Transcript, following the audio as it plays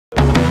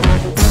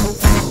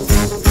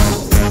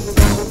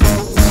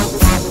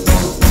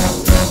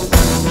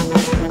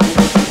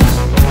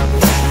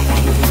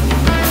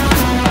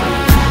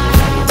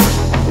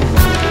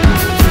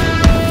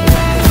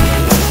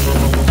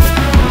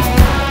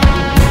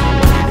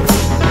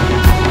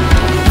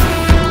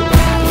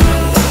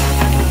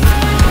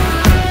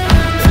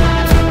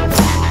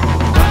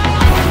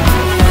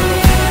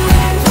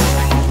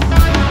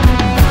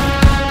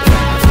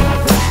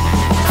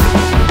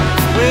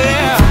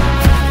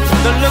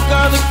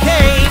of the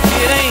cake,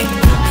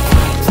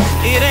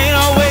 it ain't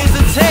always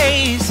the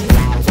taste.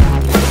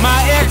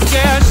 My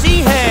ex-girl,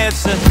 she had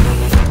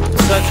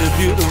such a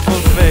beautiful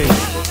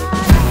face.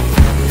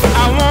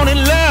 I wanted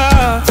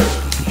love,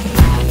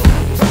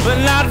 but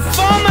not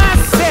for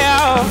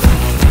myself,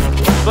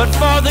 but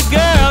for the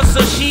girl,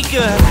 so she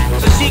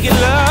could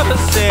love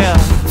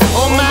herself.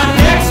 Oh, my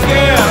next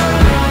girl.